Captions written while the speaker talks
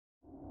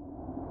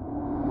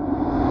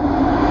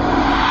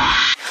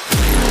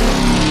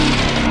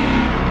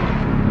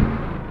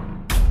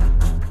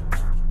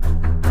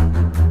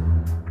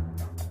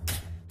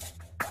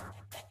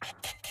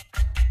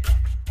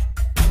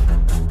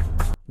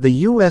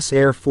The U.S.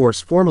 Air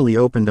Force formally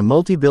opened a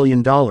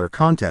multi-billion-dollar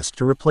contest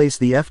to replace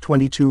the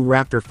F-22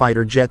 Raptor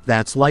fighter jet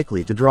that's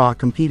likely to draw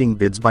competing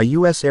bids by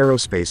U.S.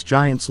 aerospace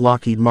giants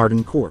Lockheed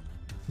Martin Corp,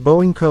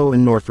 Boeing Co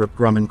and Northrop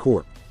Grumman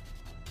Corp.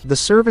 The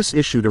service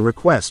issued a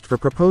request for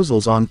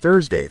proposals on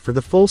Thursday for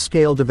the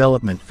full-scale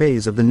development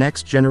phase of the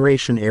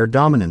Next-Generation Air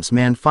Dominance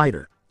Manned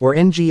Fighter, or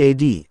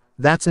NGAD,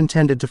 that's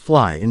intended to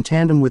fly in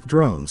tandem with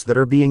drones that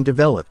are being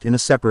developed in a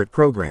separate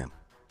program.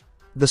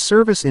 The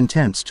service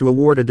intends to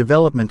award a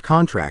development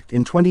contract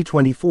in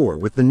 2024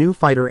 with the new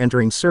fighter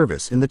entering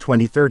service in the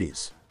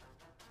 2030s.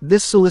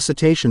 This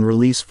solicitation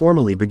release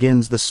formally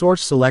begins the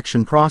source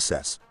selection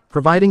process,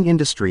 providing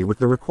industry with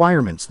the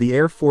requirements the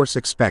Air Force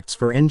expects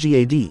for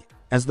NGAD,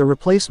 as the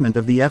replacement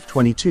of the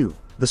F-22,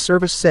 the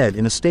service said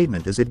in a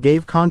statement as it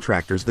gave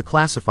contractors the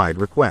classified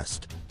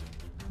request.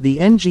 The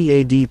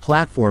NGAD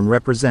platform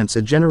represents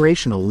a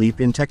generational leap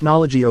in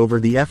technology over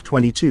the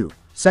F-22,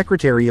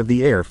 Secretary of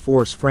the Air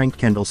Force Frank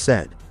Kendall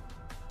said.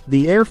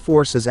 The Air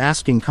Force is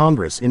asking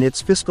Congress in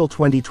its fiscal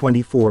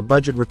 2024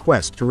 budget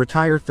request to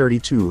retire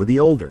 32 of the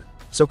older,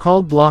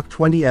 so-called Block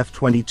 20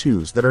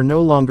 F-22s that are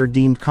no longer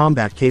deemed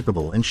combat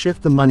capable and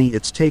shift the money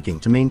it's taking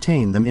to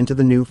maintain them into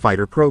the new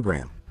fighter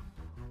program.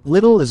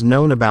 Little is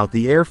known about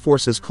the Air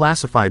Force's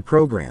classified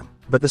program,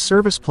 but the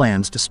service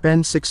plans to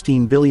spend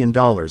 $16 billion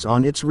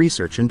on its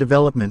research and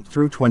development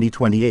through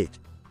 2028.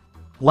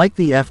 Like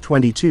the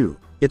F-22,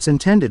 it's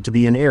intended to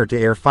be an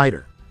air-to-air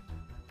fighter.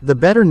 The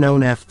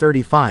better-known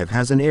F-35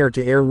 has an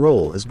air-to-air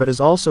role but is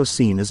also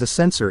seen as a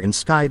sensor in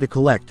sky to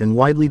collect and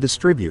widely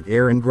distribute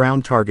air and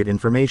ground target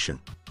information.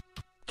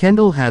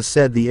 Kendall has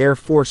said the Air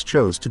Force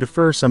chose to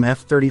defer some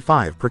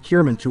F-35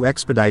 procurement to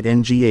expedite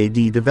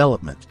NGAD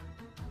development.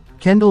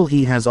 Kendall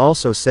has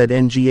also said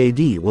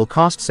NGAD will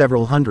cost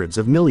several hundreds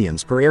of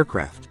millions per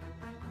aircraft.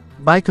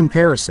 By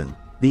comparison,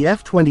 the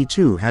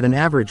F-22 had an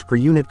average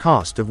per-unit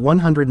cost of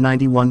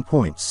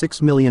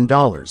 $191.6 million,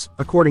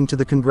 according to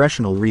the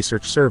Congressional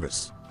Research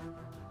Service.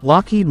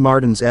 Lockheed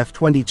Martin's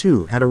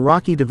F-22 had a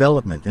rocky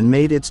development and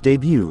made its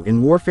debut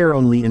in warfare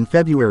only in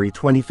February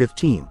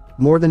 2015,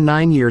 more than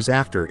 9 years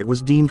after it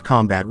was deemed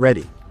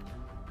combat-ready.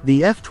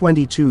 The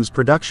F-22's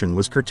production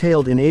was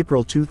curtailed in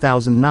April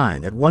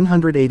 2009 at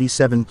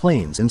 187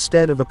 planes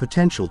instead of a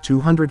potential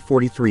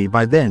 243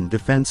 by then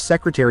Defense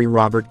Secretary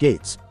Robert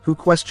Gates, who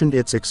questioned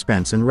its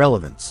expense and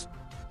relevance.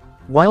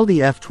 While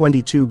the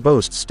F-22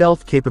 boasts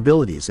stealth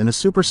capabilities and a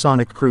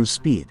supersonic cruise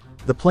speed,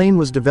 the plane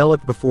was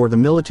developed before the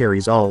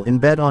military's all-in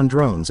bet on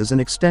drones as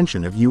an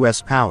extension of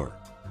U.S. power.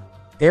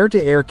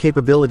 Air-to-air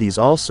capabilities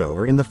also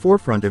are in the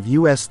forefront of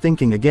U.S.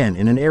 thinking again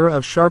in an era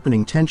of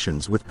sharpening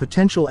tensions with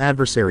potential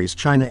adversaries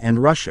China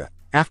and Russia,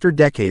 after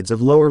decades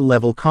of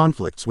lower-level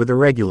conflicts with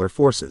irregular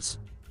forces.